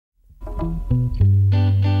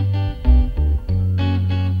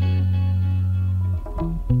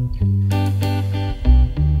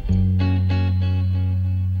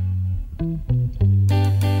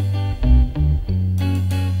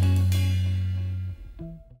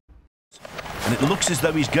And it looks as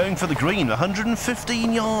though he's going for the green,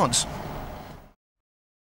 115 yards.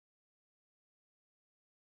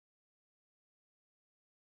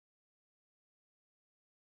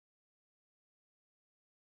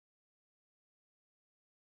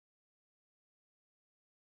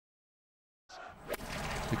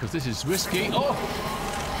 Because this is risky. Oh!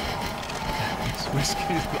 It's risky.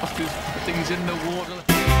 He's lost his things in the water.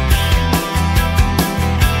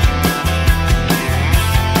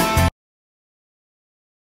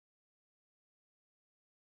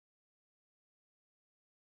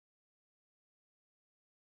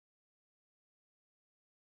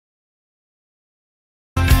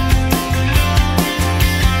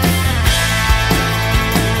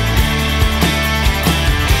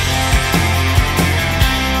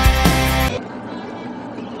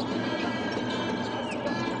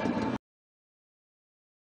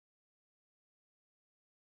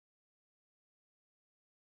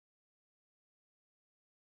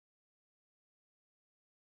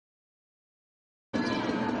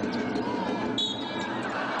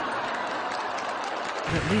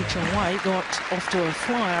 But Lee Chong-wei got off to a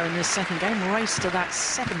flyer in this second game, raced to that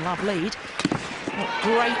second love lead. What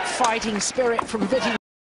great fighting spirit from Vitting.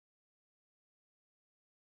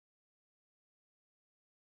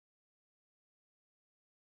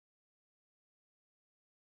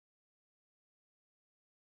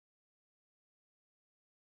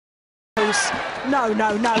 No,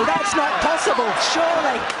 no, no, that's not possible,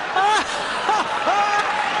 surely.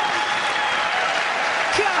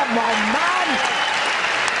 Come on, man.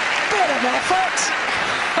 Bit of effort.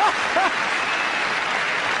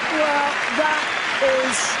 Well, that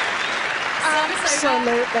is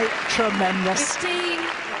absolutely tremendous.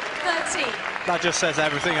 15-13. That just says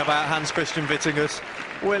everything about Hans-Christian Wittingers.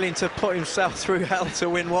 Willing to put himself through hell to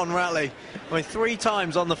win one rally. I mean, 3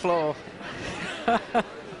 times on the floor.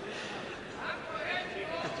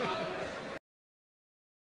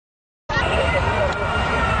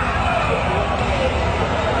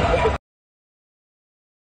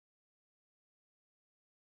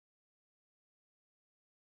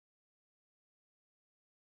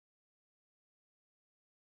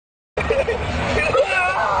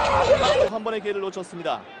 한 번의 기회를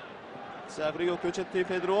놓쳤습니다. 자, 그리고 교체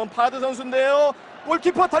투입에 들어온 파드 선수인데요.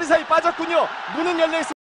 골키퍼 다리 사이 빠졌군요. 문은 열려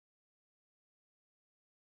있습니다.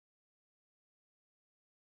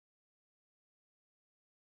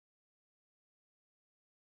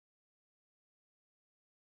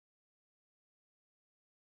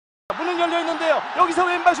 문은 열려 있는데요. 여기서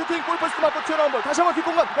왼발 슈팅, 골포스트 맞고 튀어나온 볼. 다시 한번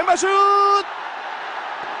뒷공간 왼발 슛!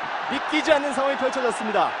 믿기지 않는 상황이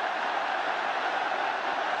펼쳐졌습니다.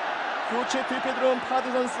 교체 투입에 들어온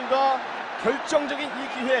파드 선수가 결정적인 이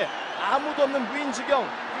기회, 아무도 없는 무인지경,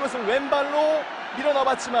 이것을 왼발로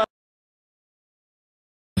밀어넣어봤지만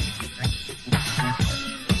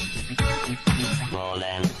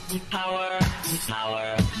Power,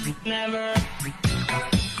 power, never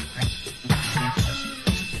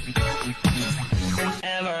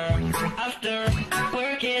ever after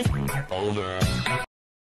work is over.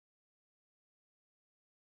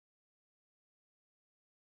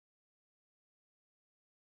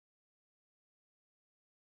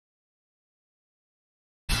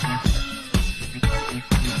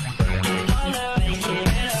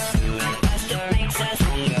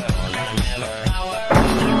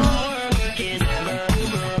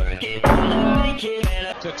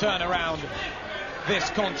 To turn around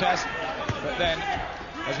this contest, but then,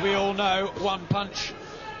 as we all know, one punch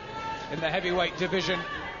in the heavyweight division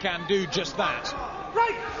can do just that.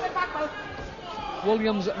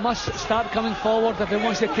 Williams must start coming forward if he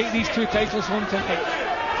wants to take these 2 titles home tonight.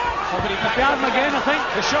 Somebody back him again, I think.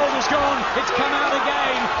 The shoulder's gone, it's come out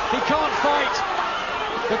again, he can't fight.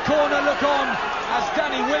 The corner look on as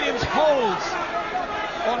Danny Williams holds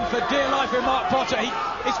on for dear life in Mark Potter.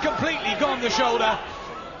 It's completely gone, the shoulder.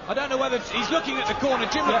 I don't know whether he's looking at the corner.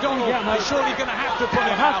 Jim McDonald is surely going to have to put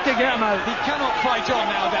him out. To get him out. He cannot fight on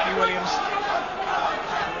now, Danny Williams.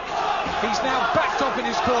 He's now backed up in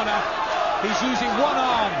his corner. He's using one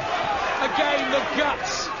arm. Again, the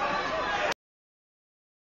guts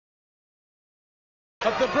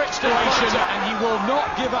of the Brixton fighter, and he will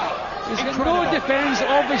not give up. He's got no defence,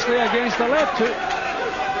 obviously, against the left hook.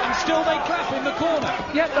 And still they clap in the corner.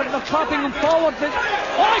 Yep, they're clapping him forward. But...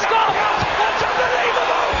 Oh, he's got him! That's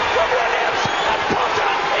unbelievable from Williams! And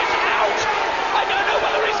Potter is out! I don't know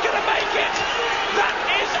whether he's going to make it! That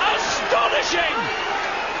is astonishing!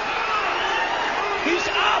 He's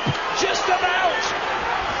up just about!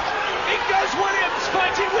 In goes Williams,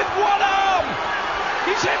 fighting with one arm!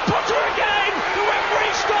 He's hit Potter again! The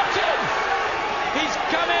referee stopped him! He's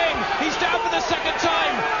coming. He's down for the second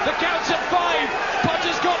time. The count's at 5.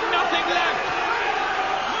 Potter's got nothing left.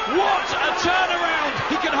 What a turnaround.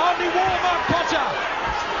 He can hardly warm up, Potter.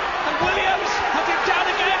 And Williams has it down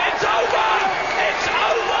again. It's over. It's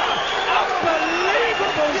over.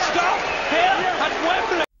 Unbelievable stuff here at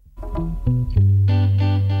Wembley.